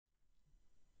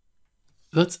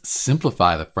Let's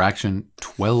simplify the fraction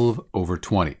 12 over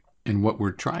 20. And what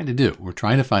we're trying to do, we're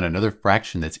trying to find another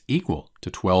fraction that's equal to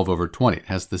 12 over 20. It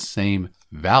has the same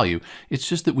value. It's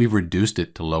just that we've reduced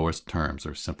it to lowest terms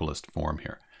or simplest form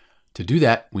here. To do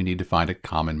that, we need to find a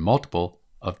common multiple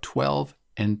of 12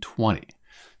 and 20.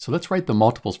 So let's write the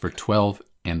multiples for 12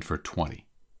 and for 20.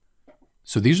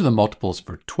 So these are the multiples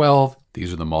for 12.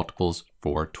 These are the multiples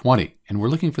for 20. And we're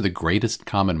looking for the greatest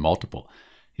common multiple.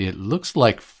 It looks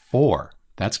like 4.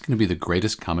 That's going to be the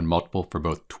greatest common multiple for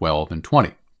both 12 and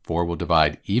 20. 4 will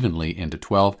divide evenly into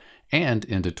 12 and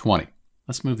into 20.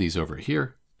 Let's move these over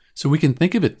here. So we can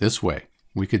think of it this way.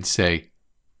 We could say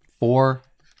 4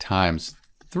 times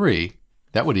 3,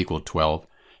 that would equal 12.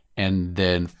 And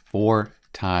then 4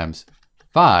 times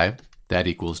 5, that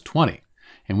equals 20.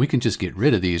 And we can just get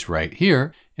rid of these right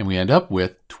here. And we end up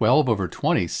with 12 over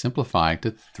 20 simplifying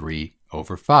to 3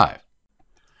 over 5.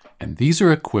 And these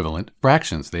are equivalent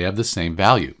fractions. They have the same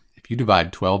value. If you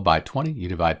divide 12 by 20, you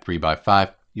divide 3 by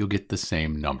 5, you'll get the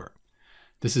same number.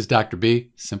 This is Dr.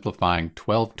 B simplifying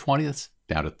 12/20ths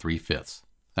down to 3/5.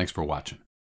 Thanks for watching.